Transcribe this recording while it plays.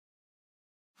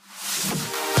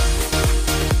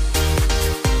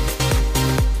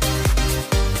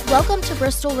Welcome to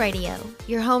Bristol Radio,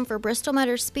 your home for Bristol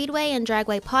Motor Speedway and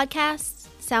Dragway podcasts,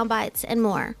 sound bites, and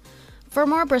more. For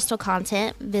more Bristol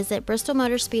content, visit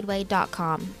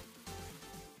bristolmotorspeedway.com.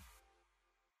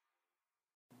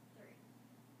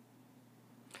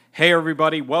 Hey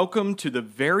everybody, welcome to the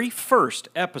very first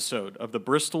episode of the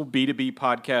Bristol B2B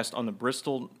podcast on the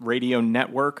Bristol Radio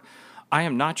Network. I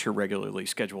am not your regularly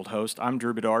scheduled host. I'm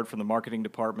Drew Bedard from the marketing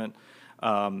department.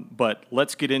 But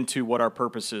let's get into what our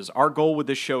purpose is. Our goal with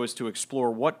this show is to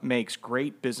explore what makes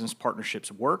great business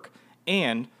partnerships work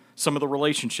and some of the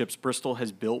relationships Bristol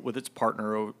has built with its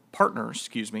partners,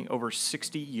 over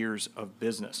 60 years of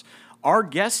business. Our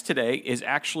guest today is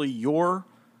actually your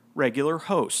regular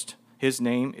host. His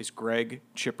name is Greg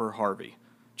Chipper Harvey.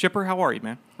 Chipper, how are you,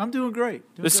 man? I'm doing great.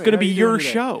 This is going to be your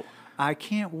show. I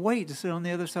can't wait to sit on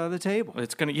the other side of the table.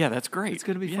 That's great. It's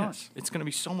going to be fun. It's going to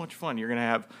be so much fun. You're going to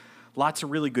have lots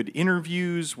of really good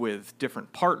interviews with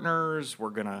different partners. We're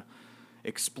going to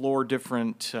explore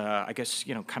different, kind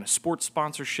of sports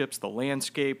sponsorships, the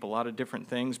landscape, a lot of different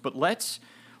things. But let's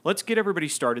get everybody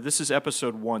started. This is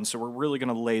episode 1, so we're really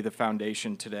going to lay the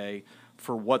foundation today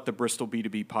for what the Bristol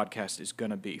B2B podcast is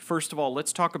going to be. First of all,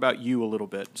 let's talk about you a little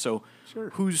bit. So Sure.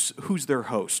 Who's their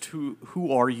host?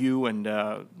 Who are you? And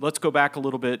let's go back a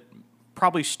little bit,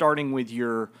 probably starting with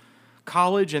your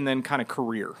college and then kind of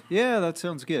career. Yeah, that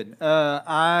sounds good.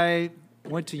 I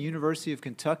went to University of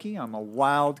Kentucky. I'm a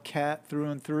wildcat through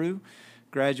and through.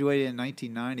 Graduated in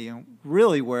 1990. And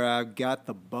really where I got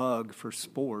the bug for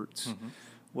sports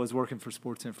was working for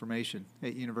sports information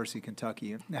at University of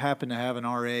Kentucky. I happened to have an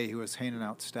RA who was handing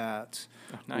out stats,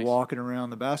 walking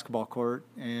around the basketball court,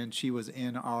 and she was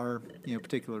in our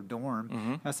particular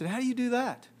dorm. I said, "How do you do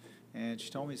that?" And she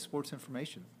told me sports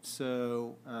information.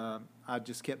 So I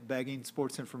just kept begging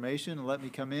sports information and let me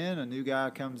come in. A new guy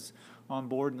comes on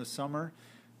board in the summer,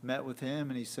 met with him,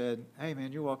 and he said, "Hey,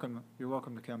 man, you're welcome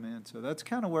to come in." So that's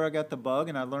kind of where I got the bug,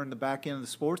 and I learned the back end of the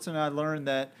sports, and I learned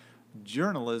that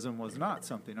journalism was not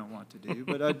something I want to do,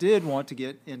 but I did want to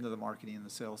get into the marketing and the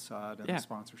sales side and the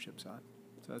sponsorship side.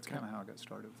 So that's kind of how I got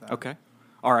started with that. Okay.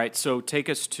 All right. So take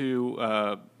us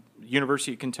to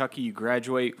University of Kentucky. You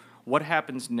graduate. What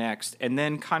happens next? And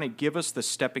then kind of give us the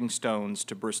stepping stones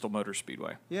to Bristol Motor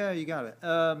Speedway. Yeah, you got it.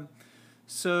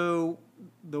 So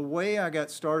the way I got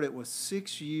started was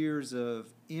 6 years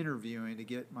of interviewing to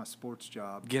get my sports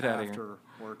job after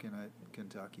working at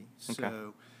Kentucky. Okay.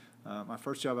 So my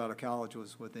first job out of college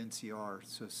was with NCR,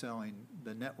 so selling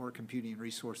the network computing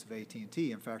resource of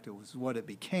AT&T. In fact, it was what it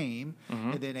became,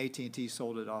 and then AT&T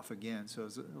sold it off again. So it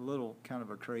was a little kind of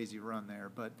a crazy run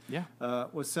there. But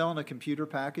was selling a computer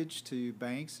package to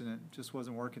banks, and it just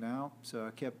wasn't working out. So I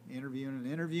kept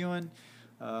interviewing.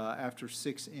 After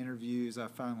 6 interviews, I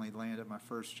finally landed my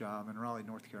first job in Raleigh,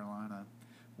 North Carolina,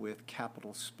 with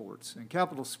Capital Sports. And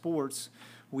Capital Sports,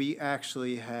 we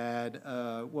actually had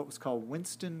what was called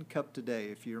Winston Cup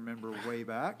Today, if you remember way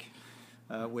back,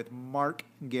 with Mark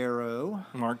Garrow.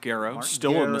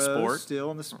 Still in the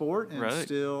sport. And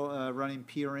still running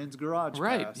PRN's Garage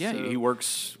Pass. Yeah, so, he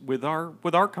works with our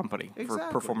company for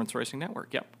Performance Racing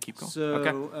Network. Yep, keep going.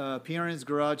 So PRN's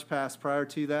Garage Pass prior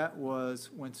to that was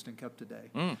Winston Cup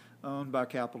Today. Owned by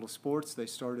Capital Sports. They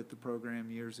started the program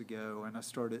years ago, and I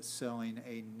started selling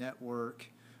a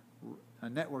network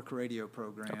radio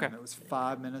program that was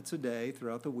 5 minutes a day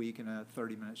throughout the week and a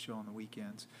 30-minute show on the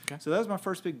weekends. So that was my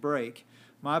first big break.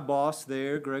 My boss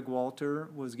there, Greg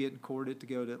Walter, was getting courted to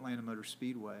go to Atlanta Motor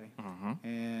Speedway,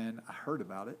 and I heard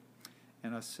about it,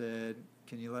 and I said,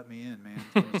 "Can you let me in, man?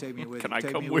 Can you take me with you? Can I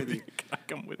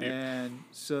come with you? And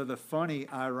so the funny,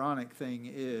 ironic thing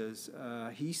is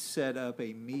he set up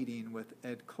a meeting with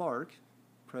Ed Clark,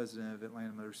 president of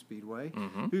Atlanta Motor Speedway,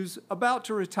 who's about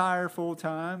to retire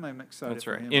full-time. I'm excited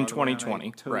for him. In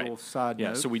 2020. Total side note.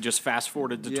 Yeah, so we just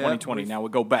fast-forwarded to 2020. Now we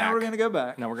go back. Now we're going to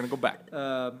go back.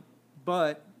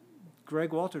 But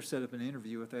Greg Walter set up an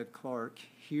interview with Ed Clark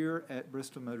here at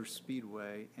Bristol Motor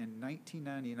Speedway in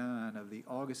 1999 of the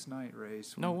August night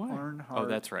race. No way. Earnhardt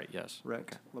that's right, yes.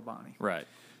 wrecked Labonte. Right.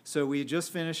 So we had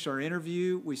just finished our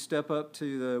interview. We step up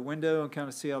to the window and kind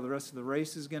of see how the rest of the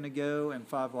race is going to go. And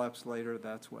 5 laps later,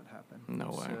 that's what happened. No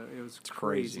way. So it was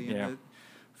crazy. And yeah.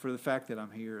 For the fact that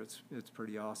I'm here, it's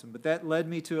pretty awesome. But that led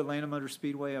me to Atlanta Motor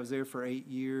Speedway. I was there for 8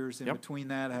 years. In between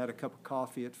that, I had a cup of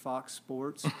coffee at Fox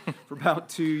Sports for about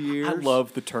 2 years. I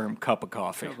love the term cup of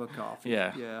coffee. Cup of coffee.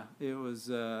 Yeah. Yeah. It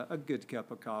was a good cup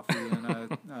of coffee.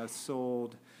 And I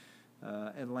sold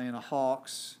Atlanta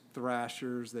Hawks,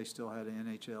 Thrashers. They still had an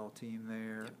NHL team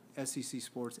there. SEC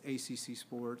Sports, ACC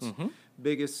Sports.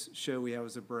 Biggest show we had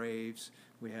was the Braves.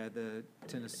 We had the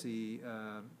Tennessee,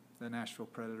 the Nashville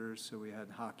Predators, so we had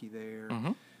hockey there.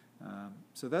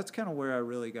 So that's kind of where I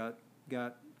really got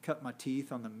cut my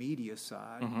teeth on the media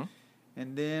side. Mm-hmm.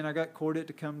 And then I got courted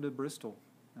to come to Bristol.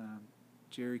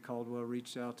 Jerry Caldwell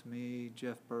reached out to me,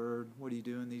 Jeff Bird, what are you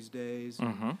doing these days?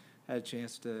 Mm-hmm. Had a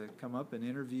chance to come up and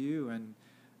interview, and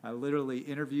I literally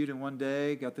interviewed in one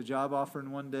day, got the job offer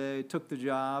in one day, took the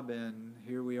job, and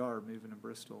here we are moving to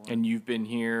Bristol. And you've been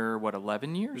here,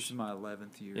 11 This years? is my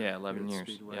 11th year. Yeah, 11 here at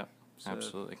years. Speedway. Yep, So,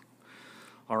 absolutely.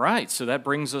 All right, so that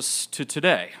brings us to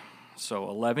today. So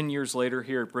 11 years later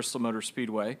here at Bristol Motor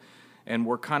Speedway, and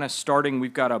we're kind of starting,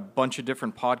 we've got a bunch of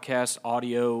different podcasts,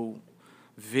 audio,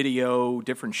 video,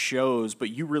 different shows, but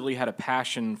you really had a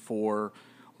passion for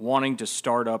wanting to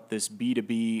start up this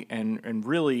B2B, and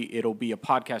really it'll be a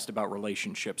podcast about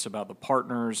relationships, about the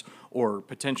partners or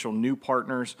potential new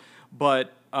partners.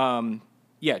 But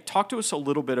yeah, talk to us a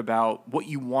little bit about what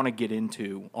you want to get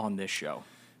into on this show.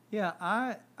 Yeah,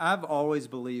 I've always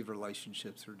believed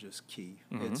relationships are just key.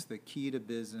 Mm-hmm. It's the key to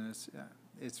business.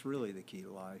 It's really the key to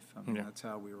life. I mean, Yeah. that's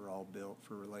how we were all built,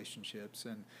 for relationships.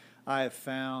 And I have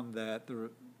found that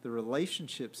the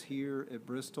relationships here at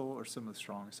Bristol are some of the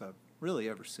strongest I've really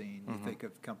ever seen. You think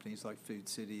of companies like Food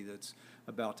City that's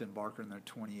about to embark on their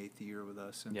 28th year with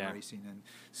us in Yeah. racing, and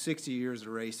 60 years of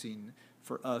racing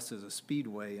for us as a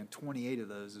speedway, and 28 of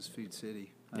those is Food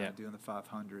City, Yeah. doing the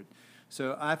 500.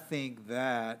 So I think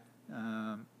that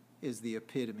is the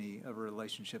epitome of a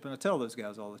relationship. And I tell those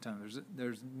guys all the time,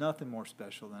 there's nothing more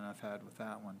special than I've had with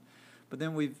that one. But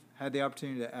then we've had the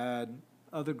opportunity to add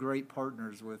other great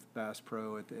partners with Bass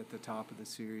Pro at the top of the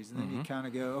series. And then you kind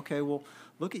of go, okay, well,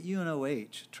 look at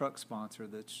UNOH, truck sponsor,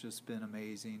 that's just been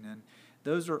amazing. And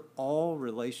those are all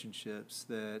relationships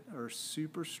that are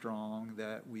super strong,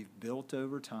 that we've built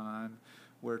over time,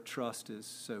 where trust is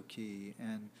so key.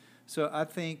 And so I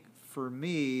think for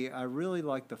me, I really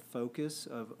like the focus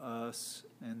of us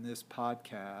and this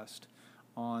podcast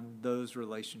on those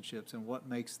relationships and what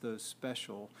makes those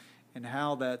special, and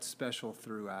how that's special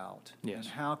throughout. Yes.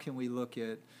 And how can we look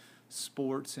at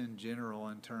sports in general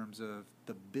in terms of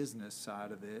the business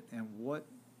side of it, and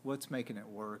what's making it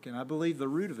work. And I believe the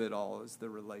root of it all is the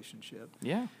relationship.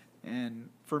 Yeah. And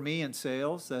for me in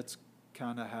sales, that's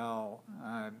kind of how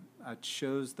I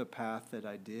chose the path that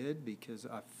I did, because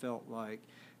I felt like,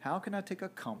 how can I take a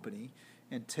company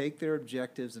and take their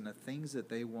objectives and the things that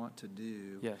they want to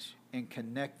do, Yes. and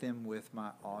connect them with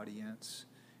my audience,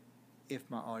 if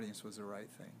my audience was the right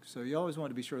thing. So you always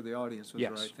want to be sure the audience was Yes,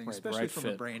 the right thing, right, the especially right from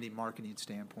fit. a branding, marketing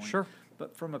standpoint. Sure.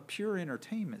 But from a pure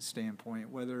entertainment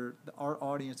standpoint, whether our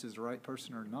audience is the right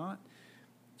person or not,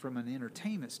 from an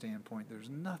entertainment standpoint, there's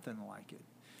nothing like it.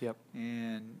 Yep.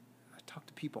 And I talk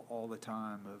to people all the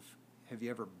time of, have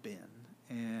you ever been?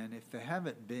 And if they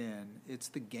haven't been, it's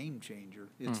the game changer.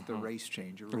 It's the race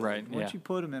changer. Really. Right, Once yeah. you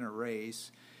put them in a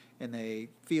race and they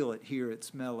feel it, hear it,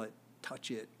 smell it, touch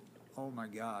it, oh my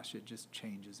gosh, it just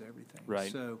changes everything.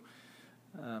 Right. So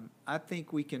I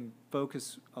think we can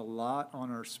focus a lot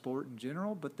on our sport in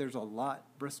general, but there's a lot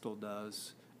Bristol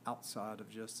does outside of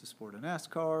just the sport of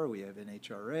NASCAR. We have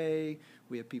NHRA.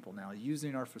 We have people now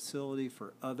using our facility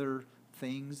for other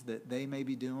things that they may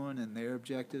be doing and their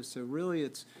objectives. So really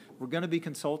we're going to be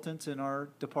consultants in our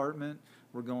department.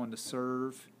 We're going to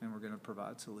serve, and we're going to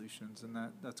provide solutions, and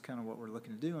that's kind of what we're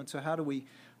looking to do. And so how do we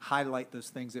highlight those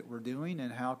things that we're doing,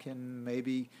 and how can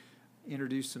maybe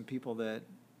introduce some people that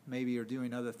maybe are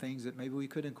doing other things that maybe we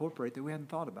could incorporate that we hadn't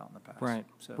thought about in the past. Right,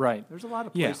 So right. there's a lot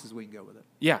of Yeah. places we can go with it.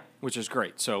 Yeah, which is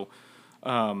great. So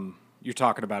you're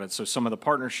talking about it. So some of the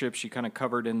partnerships you kind of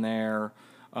covered in there,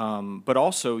 but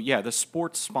also, yeah, the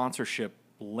sports sponsorship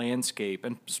landscape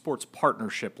and sports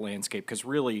partnership landscape, because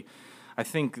really I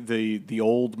think the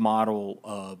old model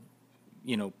of,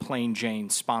 plain Jane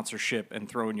sponsorship and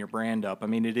throwing your brand up, I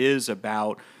mean, it is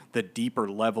about the deeper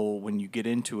level when you get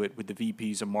into it with the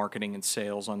VPs of marketing and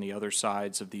sales on the other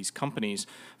sides of these companies.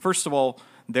 First of all,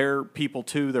 they're people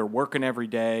too. They're working every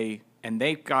day, and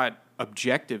they've got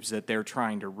objectives that they're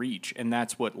trying to reach. And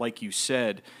that's what, like you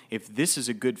said, if this is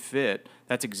a good fit,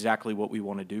 that's exactly what we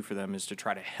want to do for them, is to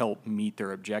try to help meet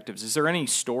their objectives. Is there any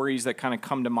stories that kind of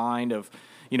come to mind of,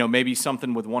 maybe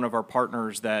something with one of our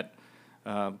partners that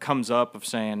comes up of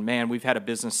saying, man, we've had a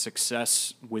business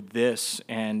success with this,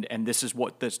 and this is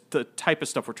what the type of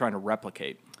stuff we're trying to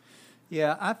replicate?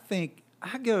 Yeah, I think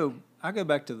I go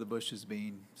back to the Bush's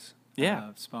Beans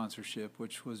sponsorship,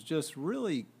 which was just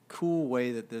really cool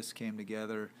way that this came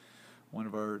together. One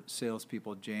of our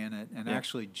salespeople, Janet, and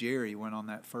actually Jerry, went on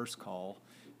that first call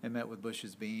and met with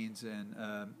Bush's Beans.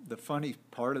 And the funny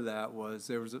part of that was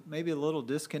there was maybe a little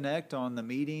disconnect on the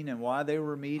meeting and why they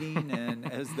were meeting.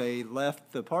 And as they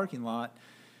left the parking lot,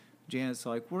 Janet's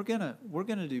like, we're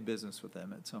gonna do business with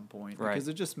them at some point Right. because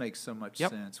it just makes so much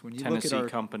Yep. sense. When you Tennessee look at our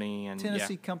company and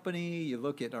Tennessee company, you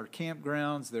look at our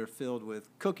campgrounds, they're filled with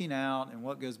cooking out, and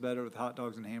what goes better with hot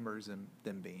dogs and hamburgers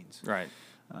than beans. Right.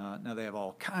 Now they have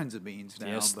all kinds of beans now.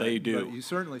 Yes, they do. But you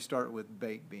certainly start with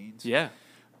baked beans. Yeah.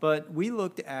 But we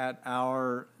looked at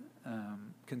our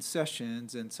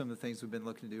concessions, and some of the things we've been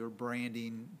looking to do are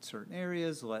branding certain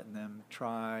areas, letting them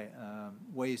try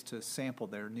ways to sample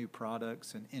their new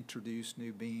products and introduce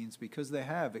new beans because they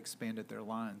have expanded their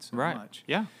line so Right. much.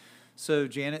 Yeah. So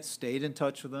Janet stayed in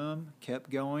touch with them, kept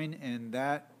going, and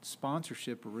that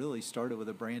sponsorship really started with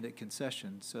a branded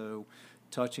concession. So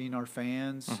touching our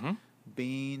fans,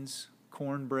 beans,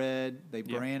 cornbread, they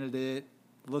Yep. branded it.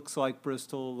 Looks like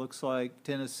Bristol, looks like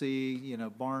Tennessee,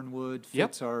 Barnwood Yep.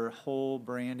 fits our whole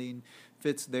branding,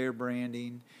 fits their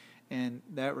branding. And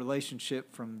that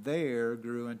relationship from there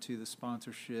grew into the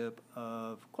sponsorship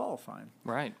of qualifying.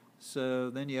 Right.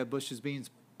 So then you have Bush's Beans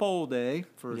Bowl Day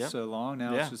for Yep. so long.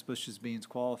 Now Yeah. it's just Bush's Beans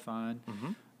qualifying.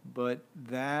 Mhm. But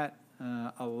that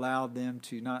allowed them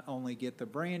to not only get the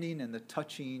branding and the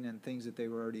touching and things that they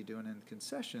were already doing in the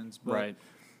concessions, but Right.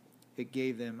 it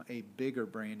gave them a bigger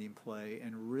branding play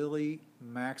and really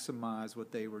maximize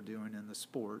what they were doing in the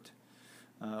sport,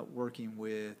 working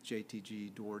with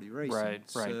JTG Doherty Racing. Right.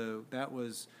 So that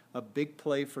was a big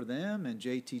play for them, and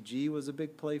JTG was a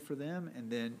big play for them,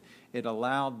 and then it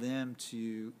allowed them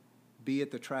to be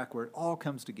at the track where it all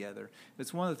comes together.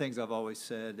 It's one of the things I've always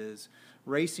said is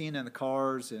racing and the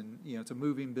cars, and it's a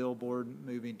moving billboard,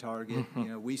 moving target.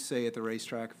 We say at the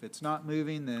racetrack, if it's not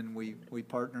moving, then we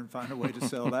partner and find a way to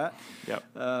sell that. Yep.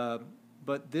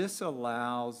 But this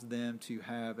allows them to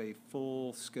have a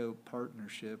full scope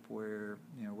partnership where,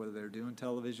 whether they're doing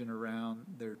television around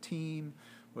their team,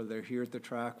 whether they're here at the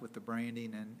track with the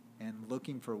branding and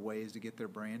looking for ways to get their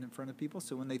brand in front of people.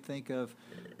 So when they think of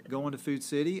going to Food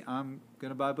City, I'm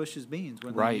going to buy Bush's Beans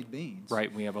when they need beans.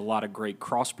 Right. We have a lot of great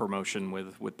cross promotion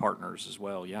with partners as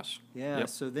well. Yes. Yeah. Yep.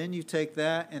 So then you take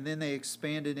that, and then they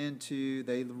expand it into,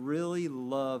 they really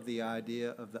love the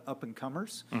idea of the up and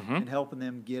comers and helping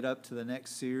them get up to the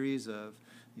next series of,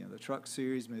 the Truck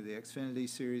Series, maybe the Xfinity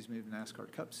Series, maybe the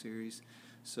NASCAR Cup Series.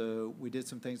 So we did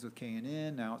some things with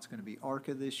K&N. Now it's going to be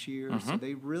ARCA this year. So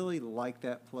they really like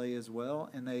that play as well,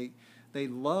 and they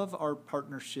love our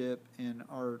partnership and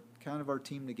our kind of our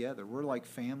team together. We're like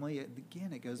family.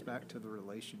 Again, it goes back to the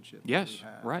relationship that we Yes.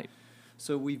 have. Right.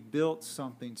 So we've built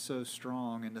something so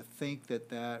strong, and to think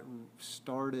that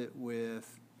started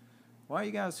with, why are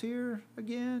you guys here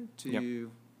again?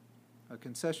 To a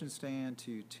concession stand,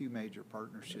 to two major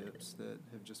partnerships that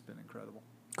have just been incredible.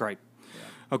 Great.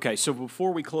 Yeah. Okay, so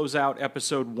before we close out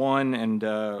episode 1,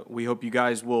 and we hope you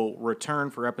guys will return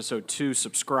for episode 2,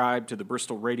 subscribe to the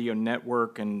Bristol Radio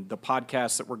Network and the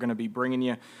podcast that we're going to be bringing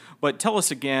you. But tell us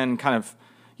again kind of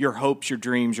your hopes, your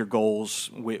dreams, your goals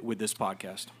with this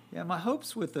podcast. Yeah, my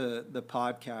hopes with the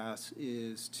podcast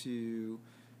is to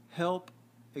help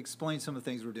explain some of the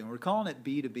things we're doing. We're calling it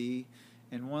B2B,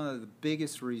 and one of the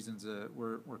biggest reasons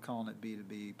we're calling it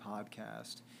B2B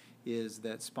podcast is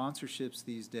that sponsorships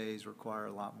these days require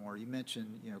a lot more. You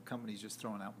mentioned, companies just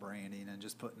throwing out branding and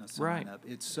just putting a sign up.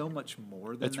 It's so much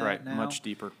more than That's that right, now. much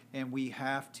deeper. And we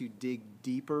have to dig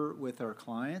deeper with our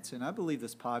clients. And I believe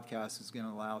this podcast is going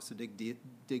to allow us to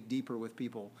dig deeper with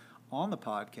people on the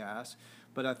podcast.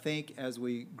 But I think as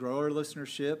we grow our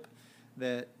listenership,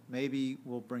 that maybe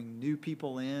we'll bring new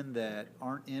people in that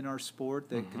aren't in our sport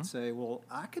that could say, well,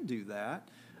 I could do that.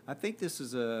 I think this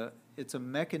is it's a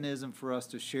mechanism for us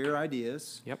to share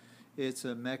ideas. Yep. It's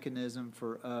a mechanism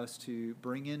for us to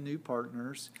bring in new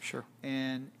partners. Sure.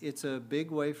 And it's a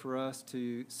big way for us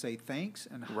to say thanks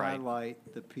and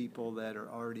highlight the people that are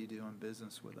already doing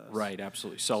business with us. Right,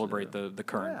 absolutely. Celebrate the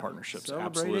current partnerships. Celebrate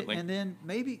Absolutely. it, and then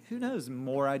maybe, who knows,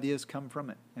 more ideas come from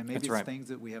it. And maybe That's it's right. things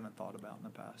that we haven't thought about in the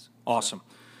past. Awesome.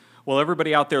 Well,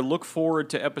 everybody out there, look forward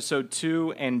to episode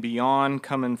 2 and beyond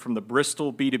coming from the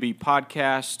Bristol B2B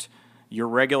podcast. Your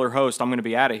regular host, I'm going to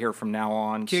be out of here from now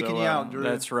on. Kicking you out, Drew.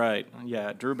 That's right.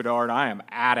 Yeah, Drew Bedard, I am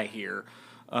out of here.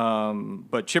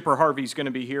 But Chipper Harvey's going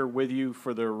to be here with you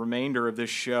for the remainder of this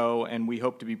show, and we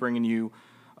hope to be bringing you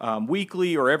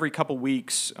weekly or every couple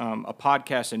weeks a new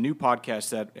podcast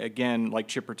that, again, like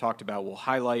Chipper talked about, will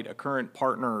highlight a current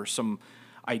partner or some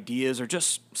ideas or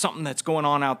just something that's going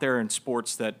on out there in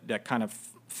sports that kind of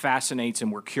fascinates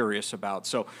and we're curious about.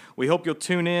 So we hope you'll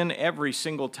tune in every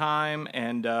single time.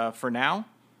 And for now,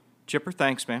 Chipper,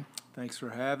 thanks, man. Thanks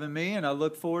for having me, and I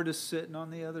look forward to sitting on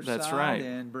the other That's side right.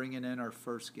 and bringing in our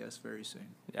first guest very soon.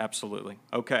 Absolutely.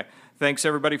 Okay. Thanks,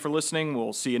 everybody, for listening.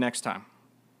 We'll see you next time.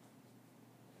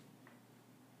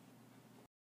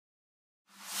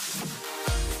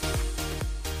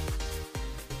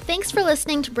 Thanks for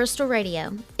listening to Bristol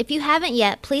Radio. If you haven't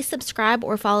yet, please subscribe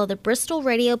or follow the Bristol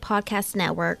Radio Podcast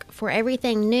Network for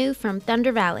everything new from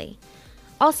Thunder Valley.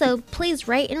 Also, please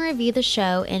rate and review the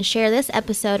show and share this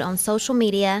episode on social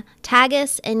media, tag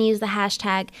us, and use the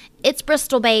hashtag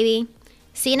 #It'sBristolBaby.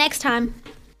 See you next time.